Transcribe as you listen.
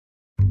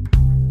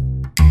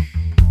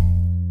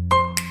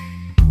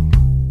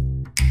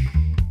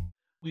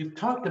we've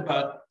talked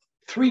about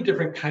three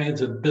different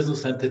kinds of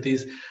business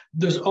entities.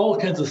 There's all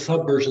kinds of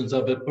subversions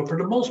of it, but for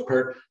the most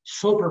part,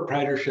 sole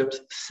proprietorships,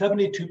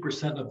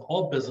 72% of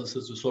all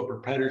businesses are sole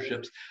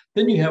proprietorships.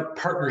 Then you have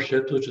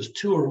partnerships, which is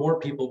two or more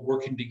people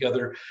working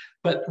together.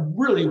 But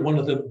really one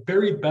of the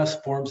very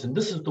best forms, and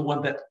this is the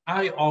one that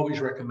I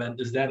always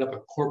recommend, is that of a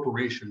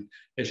corporation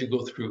as you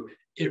go through.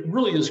 It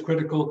really is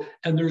critical.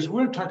 And we're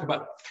going to talk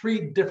about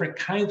three different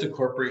kinds of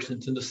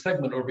corporations in the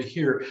segment over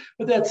here.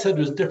 But that said,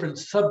 there's different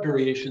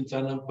sub-variations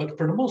on them. But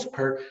for the most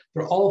part,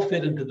 they're all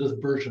fit into this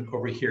version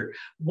over here.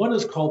 One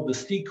is called the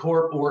C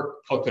Corp, or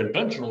a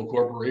conventional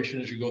corporation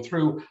as you go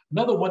through.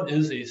 Another one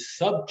is a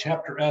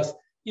sub-chapter S.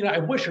 You know, I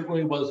wish it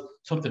really was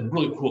something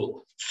really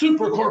cool.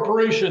 Super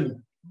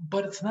corporation.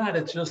 But it's not.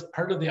 It's just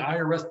part of the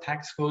IRS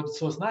tax code.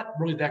 So it's not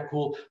really that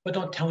cool, but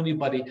don't tell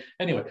anybody.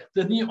 Anyway,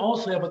 then you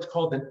also have what's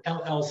called an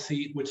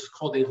LLC, which is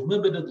called a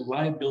limited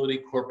liability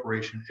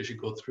corporation as you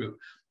go through.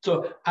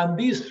 So on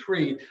these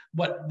three,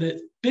 what the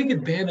big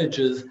advantage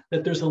is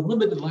that there's a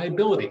limited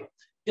liability.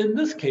 In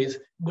this case,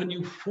 when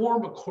you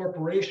form a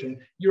corporation,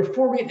 you're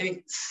forming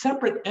a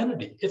separate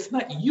entity. It's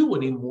not you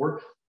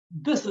anymore.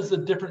 This is a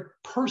different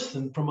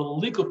person from a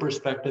legal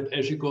perspective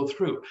as you go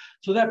through.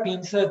 So that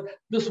being said,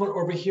 this one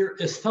over here,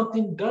 if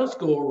something does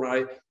go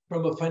awry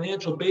from a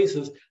financial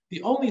basis,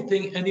 the only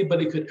thing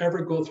anybody could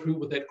ever go through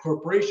with that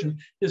corporation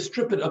is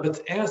strip it of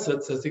its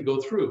assets as they go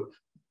through.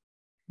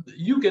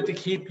 You get to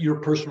keep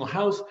your personal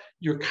house,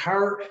 your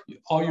car,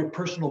 all your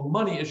personal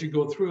money as you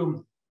go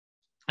through.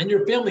 And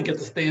your family gets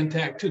to stay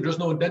intact too. There's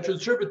no indentured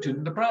servitude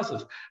in the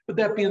process. But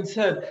that being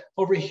said,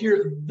 over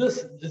here,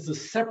 this is a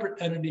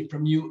separate entity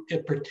from you.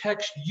 It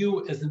protects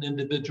you as an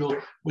individual,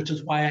 which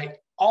is why I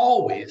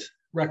always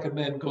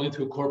recommend going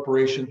through a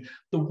corporation.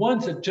 The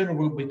ones that generally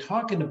we'll be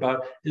talking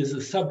about is a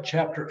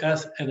subchapter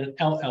S and an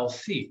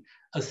LLC.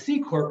 A C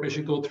Corp, as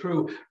you go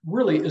through,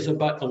 really is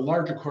about a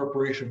larger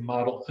corporation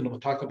model, and we'll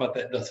talk about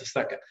that in just a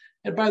second.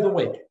 And by the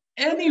way,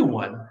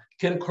 anyone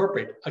can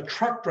incorporate. A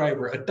truck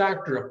driver, a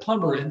doctor, a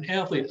plumber, an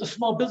athlete, a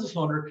small business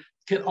owner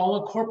can all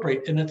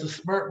incorporate, and it's a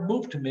smart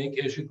move to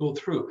make as you go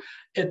through.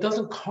 It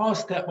doesn't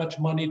cost that much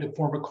money to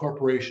form a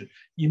corporation.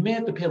 You may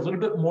have to pay a little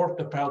bit more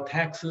to file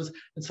taxes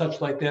and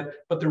such like that,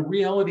 but the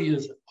reality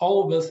is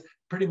all of us,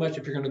 pretty much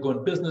if you're going to go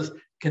in business,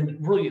 can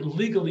really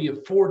legally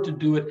afford to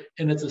do it,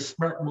 and it's a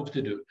smart move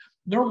to do.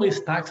 Normally,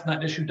 stock's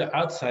not issued to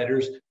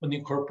outsiders when they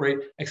incorporate,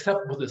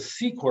 except with a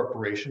C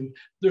corporation.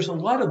 There's a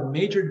lot of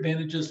major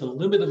advantages, a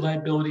limited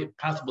liability,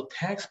 possible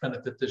tax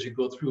benefits as you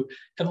go through.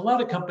 And a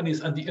lot of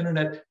companies on the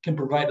internet can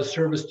provide a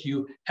service to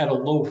you at a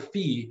low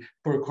fee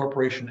for a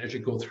corporation as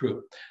you go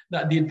through.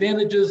 Now, the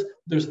advantages,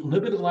 there's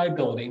limited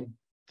liability.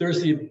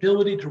 There's the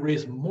ability to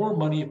raise more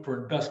money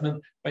for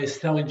investment by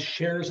selling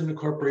shares in the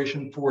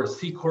corporation for a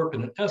C Corp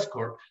and an S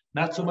Corp,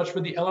 not so much for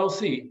the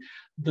LLC.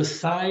 The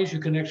size, you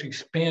can actually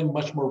expand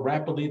much more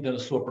rapidly than a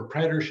sole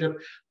proprietorship.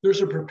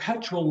 There's a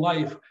perpetual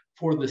life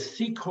for the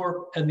C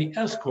Corp and the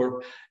S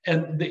Corp.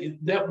 And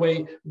that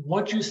way,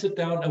 once you sit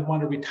down and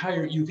want to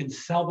retire, you can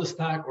sell the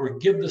stock or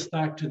give the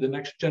stock to the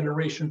next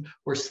generation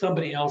or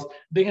somebody else.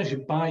 They can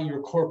actually buy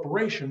your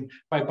corporation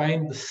by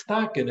buying the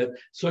stock in it.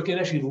 So it can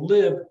actually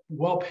live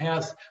well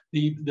past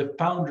the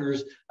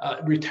founder's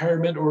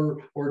retirement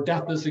or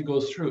death as it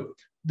goes through.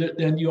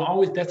 Then you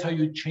always, that's how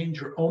you change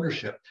your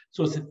ownership.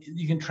 So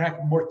you can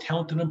track more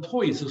talented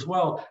employees as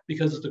well,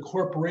 because it's a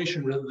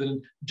corporation rather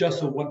than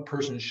just a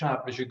one-person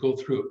shop as you go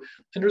through.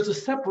 And there's a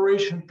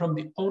separation from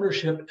the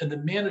ownership and the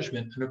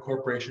management in a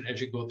corporation as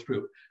you go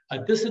through. A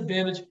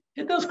disadvantage,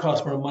 it does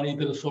cost more money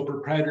than a sole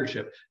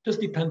proprietorship.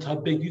 Just depends how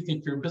big you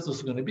think your business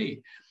is going to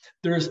be.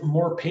 There's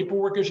more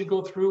paperwork as you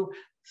go through.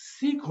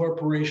 C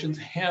corporations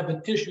have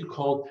an issue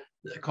called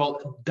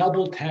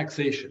double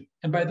taxation.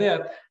 And by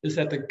that is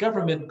that the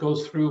government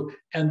goes through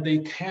and they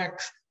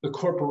tax the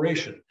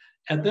corporation.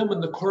 And then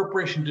when the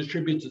corporation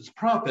distributes its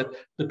profit,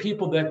 the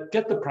people that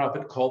get the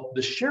profit, called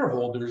the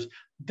shareholders,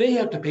 they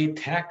have to pay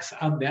tax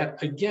on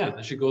that again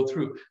as you go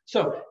through.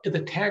 So if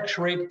the tax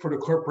rate for the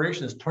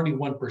corporation is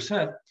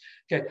 21%,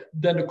 okay,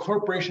 then the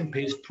corporation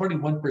pays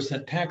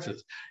 21%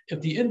 taxes.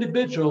 If the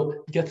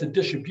individual gets a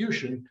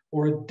distribution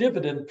or a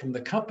dividend from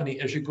the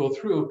company as you go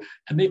through,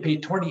 and they pay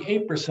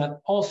 28%,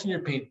 also you're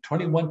paying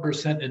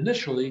 21%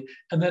 initially,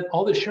 and then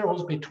all the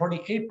shareholders pay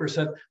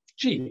 28%.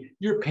 Gee,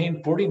 you're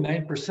paying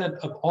 49%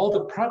 of all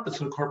the profits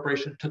of the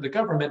corporation to the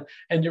government,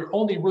 and you're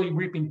only really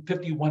reaping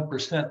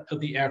 51% of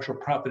the actual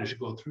profit as you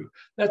go through.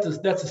 That's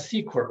a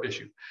C Corp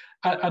issue.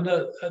 On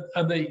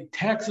the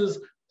taxes,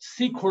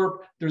 C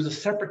Corp, there's a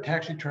separate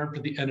tax return for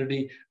the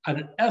entity. On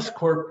an S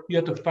Corp, you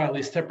have to file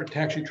a separate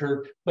tax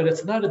return, but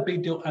it's not a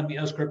big deal on the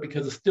S Corp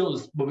because it still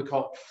is what we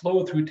call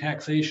flow-through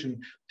taxation.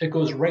 It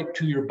goes right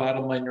to your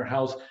bottom line, your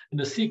house. In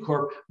the C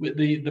Corp,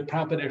 the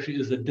profit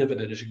actually is a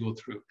dividend as you go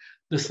through.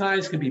 The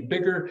size can be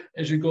bigger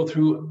as you go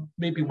through,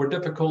 maybe more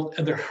difficult,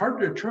 and they're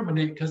harder to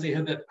terminate because they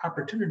have that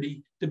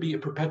opportunity to be a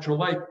perpetual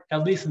life,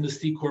 at least in the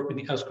C Corp and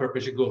the S Corp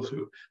as you go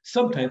through.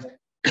 Sometimes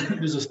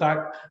there's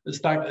a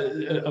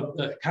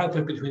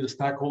conflict between the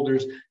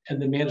stockholders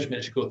and the management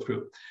as you go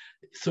through.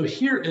 So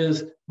here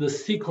is the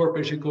C Corp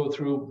as you go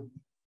through.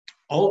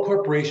 All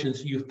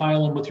corporations, you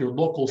file them with your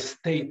local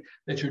state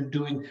that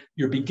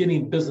you're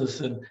beginning business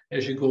in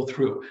as you go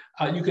through.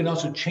 You can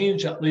also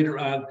change that later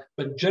on,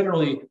 but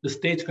generally the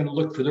state's going to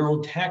look for their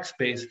own tax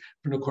base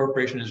for the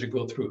corporation as you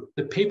go through.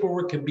 The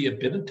paperwork can be a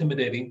bit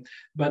intimidating,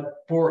 but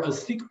for a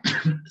C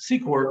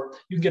Corp,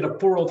 you can get a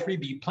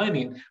 403B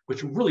planning,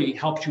 which really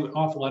helps you an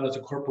awful lot as a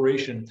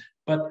corporation.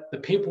 But the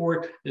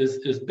paperwork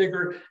is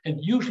bigger,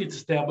 and usually it's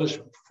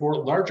established for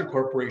larger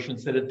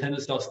corporations that intend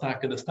to sell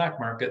stock in the stock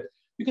market.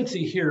 You can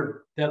see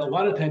here that a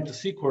lot of times the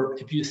C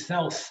Corp, if you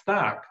sell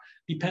stock,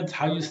 depends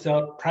how you sell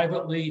it,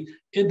 privately,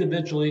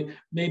 individually,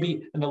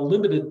 maybe on a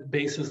limited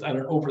basis on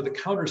an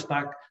over-the-counter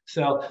stock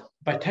sell.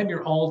 By the time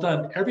you're all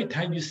done, every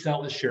time you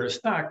sell a share of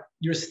stock,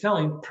 you're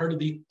selling part of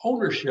the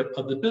ownership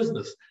of the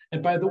business.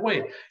 And by the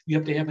way, you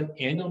have to have an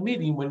annual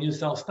meeting when you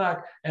sell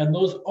stock, and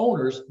those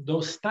owners,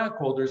 those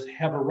stockholders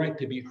have a right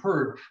to be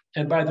heard.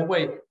 And by the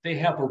way, they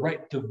have a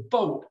right to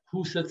vote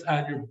who sits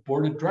on your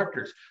board of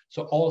directors.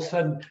 So all of a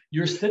sudden,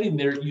 you're sitting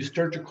there, you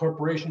start your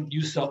corporation,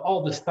 you sell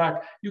all the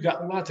stock, you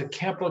got lots of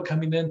capital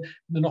coming in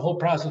the whole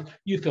process,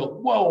 you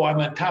feel, whoa, I'm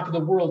on top of the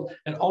world.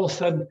 And all of a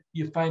sudden,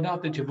 you find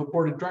out that you have a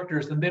board of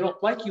directors and they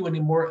don't like you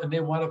anymore and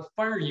they want to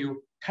fire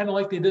you, kind of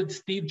like they did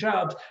Steve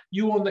Jobs.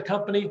 You own the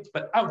company,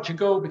 but out you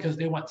go because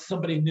they want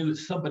somebody new,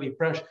 somebody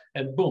fresh,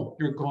 and boom,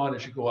 you're gone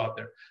as you go out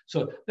there.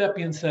 So that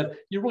being said,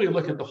 you really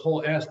look at the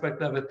whole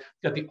aspect of it.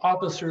 You got the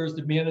officers,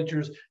 the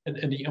managers, and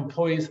the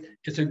employees.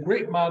 It's a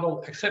great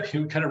model, except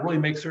you kind of really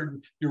make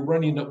certain you're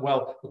running it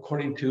well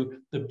according to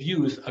the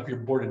views of your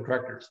board of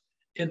directors.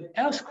 In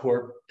S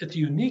Corp, it's a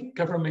unique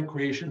government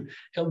creation.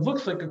 It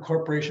looks like a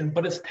corporation,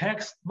 but it's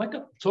taxed like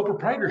a sole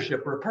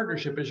proprietorship or a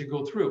partnership as you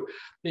go through.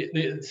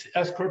 The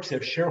S Corps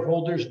have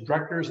shareholders,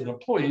 directors, and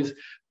employees,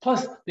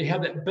 plus they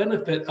have that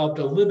benefit of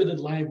the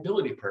limited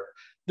liability part.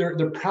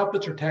 Their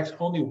profits are taxed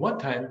only one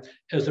time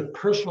as a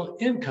personal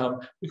income.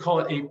 We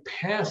call it a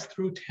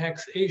pass-through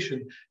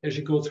taxation as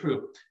you go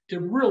through. It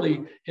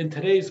really, in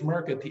today's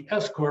market, the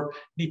S Corp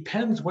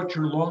depends what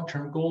your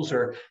long-term goals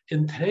are.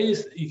 In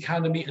today's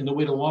economy and the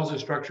way the laws are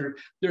structured,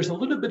 there's a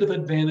little bit of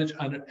advantage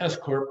on an S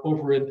Corp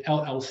over an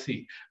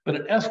LLC. But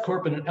an S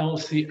Corp and an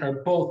LLC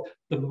are both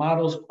the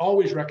models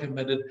always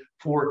recommended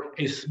for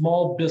a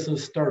small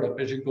business startup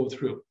as you go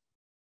through.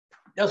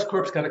 S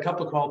Corp's got a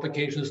couple of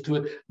qualifications to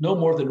it, no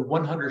more than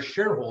 100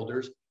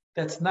 shareholders.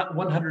 That's not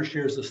 100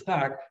 shares of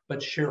stock,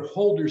 but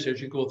shareholders as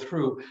you go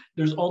through.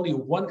 There's only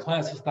one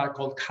class of stock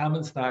called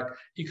common stock.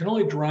 You can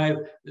only derive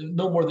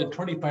no more than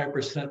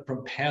 25%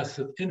 from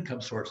passive income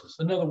sources.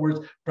 In other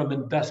words, from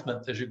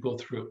investments as you go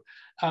through.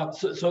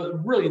 So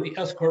really the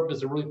S Corp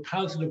is a really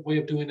positive way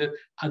of doing it.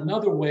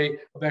 Another way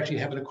of actually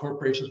having a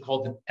corporation is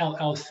called an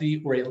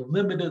LLC, or a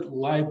limited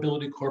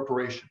liability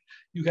corporation.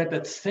 You got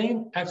that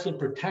same excellent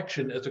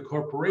protection as a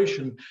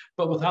corporation,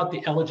 but without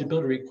the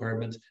eligibility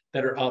requirements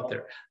that are out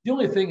there. The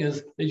only thing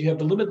is that you have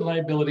the limited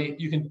liability.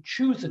 You can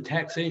choose the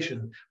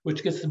taxation,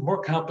 which gets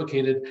more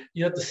complicated.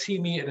 You have to see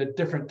me at a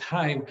different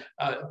time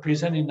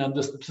presenting on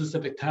this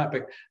specific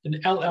topic. An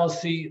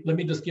LLC, let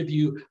me just give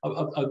you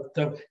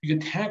you can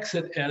tax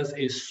it as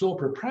a sole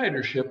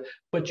proprietorship,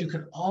 but you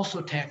can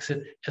also tax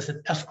it as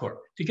an S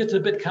Corp. It gets a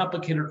bit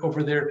complicated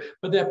over there,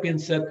 but that being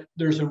said,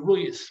 there's a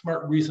really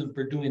smart reason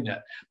for doing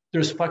that.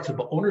 There's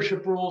flexible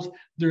ownership rules.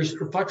 There's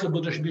flexible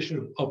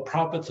distribution of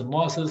profits and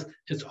losses.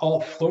 It's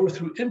all flow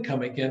through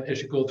income again as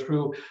you go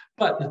through.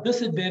 But the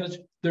disadvantage,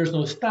 there's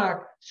no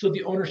stock, so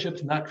the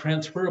ownership's not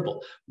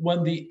transferable.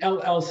 When the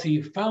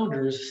LLC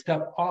founders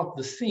step off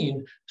the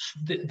scene,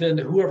 then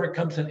whoever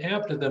comes in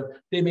after them,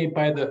 they may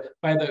buy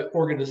the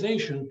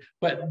organization,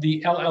 but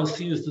the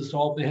LLC is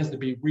dissolved. It has to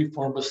be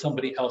reformed with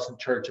somebody else in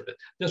charge of it.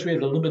 That's why you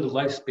have a limited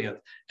lifespan.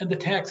 And the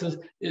taxes,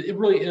 it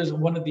really is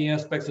one of the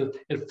aspects of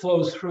it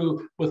flows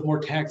through with more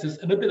taxes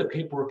and a bit of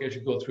paperwork as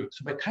you go through.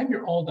 So by the time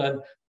you're all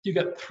done, you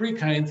got three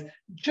kinds.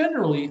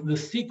 Generally, the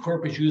C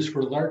Corp is used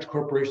for large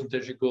corporations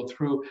as you go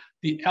through.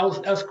 The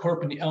S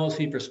Corp and the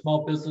LLC for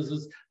small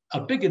businesses. A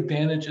big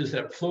advantage is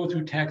that flow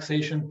through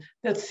taxation.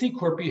 That C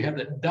Corp, you have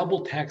that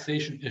double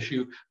taxation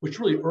issue, which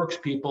really irks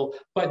people,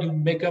 but you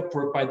make up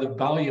for it by the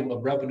volume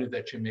of revenue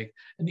that you make.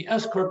 In the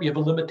S Corp, you have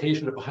a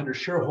limitation of 100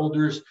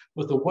 shareholders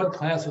with the one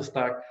class of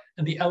stock,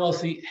 and the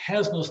LLC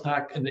has no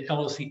stock, and the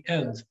LLC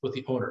ends with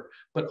the owner.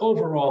 But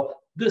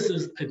overall, this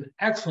is an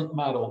excellent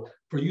model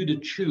for you to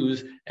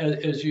choose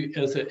as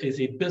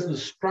a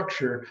business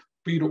structure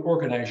for you to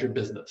organize your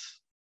business.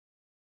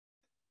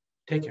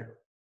 Take care.